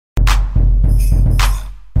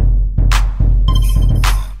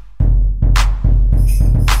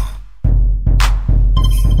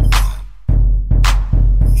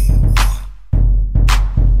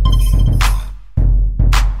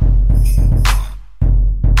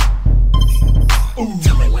Ooh.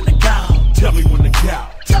 Tell me when to go. Tell me when to go.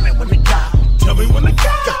 Tell me when to go. Tell me when to go.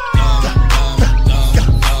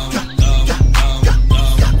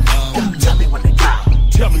 Tell me when to go.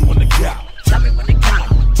 Tell me when to go. Tell me when to go.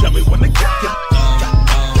 Tell me when to go.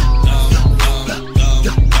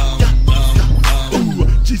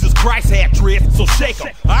 Jesus Christ had dreads, so shake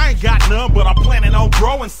 'em. I ain't got none, but I'm planning on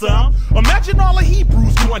growing some. Imagine all the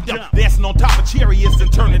Hebrews going down, dancing on top of chariots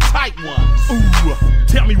and turning tight ones. Ooh,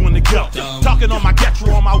 tell me when to go. Talking on my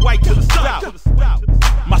Getro on my way to the stop.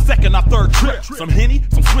 My second or third trip. Some Henny,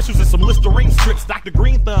 some Swishers, and some Listerine strips. Dr.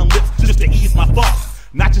 Green Thumb lips, just to ease my thoughts.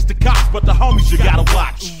 Not just the cops, but the homies you gotta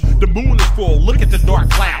watch. The moon is full, look at the dark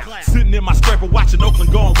cloud. Sitting in my scraper watching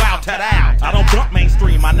Oakland going wild, ta-da. I don't bump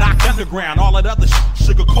mainstream, I knock underground. All that other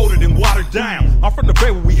sugar-coated and watered down. I'm from the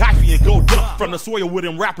Bay where we hyphy and go dump. From the soil where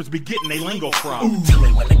them rappers be getting they lingo from. Ooh. Tell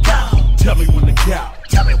me when to go. Tell me when to go.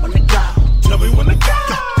 Tell me when to go. Tell me when to go.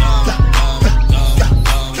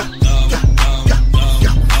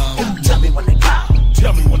 Tell me when to go.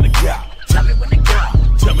 Tell me when to go. Tell me when to go.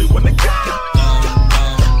 Tell me when to go.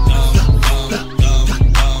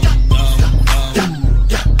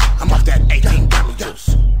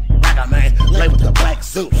 Play with the black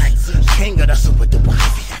Zeus, king of the super duper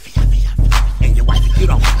and your wife, you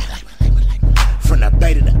don't want me like from the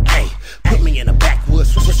Bay to the A. Put me in the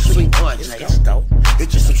backwoods, sweet boy, it's dope.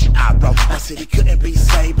 It's just some shit I wrote. I said he couldn't be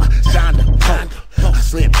saved by Shonda. I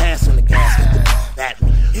slid past on the gas with the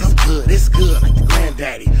battery. It's good, like the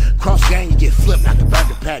granddaddy. Cross game, you get flipped like a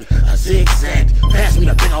burger patty. A zigzag, pass me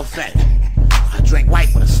the big old fatty. I drank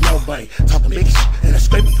white with a snow bunny, talking big shit and a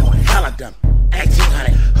scraping point. Hell, I done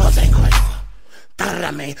 1800, Jose Cuervo.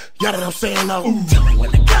 I mean, y'all know what I'm saying, though. Ooh. Tell me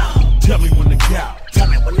when to go. Tell me when to go. Tell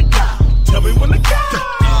me when to go. Tell me when to go.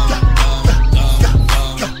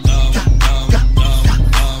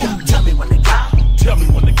 Tell me when to go. Tell me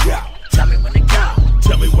when to go. Tell me when to go.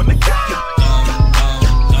 Tell me when to go.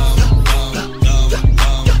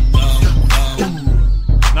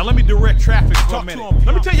 Now let me direct traffic for a minute.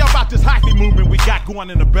 Let me tell y'all about this hyphy movement we got going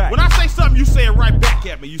in the back. When I say something, you say it right back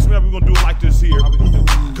at me. You smell we're gonna do it like this here.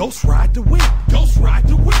 Ghost ride the whip. Ghost ride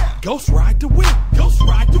the whip. Ghost ride the whip. Ghost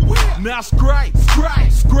ride the whip. Now scrape,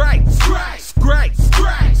 scrape, scrape, scrape, scrape,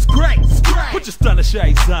 scrape, scrape, scrape. Put your stunner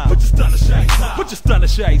shades on. Put your stunner shades on. Put your stunner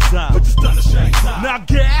shades on. Put your stunner shades on. Now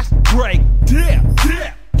gas, brake, dip,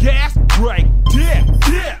 dip. Gas, brake, dip,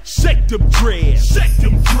 dip. Shake them dreads. Shake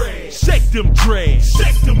them dreads. Shake them dreads.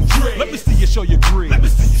 Shake them dreads. Let me see you show your grid. Let me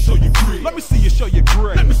see you show your grid. Let me see you show your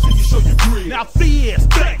grid. Let me see you show your grid. Now this,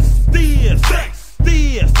 this, this, this,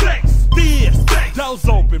 this, this, this. Doors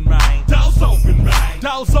open, man. Doors open, man.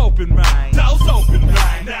 Doors open, man. Doors open,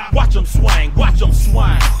 man. Now watch them swing. Watch them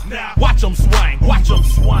swing. Now watch them swing. Watch them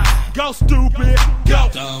swing. Go stupid. Go.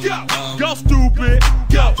 Go. Go stupid.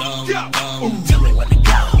 Go. Go. Ooh. Tell me when to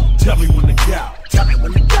go. Tell me when to go. Tell me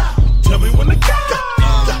when to go. Tell me when to go.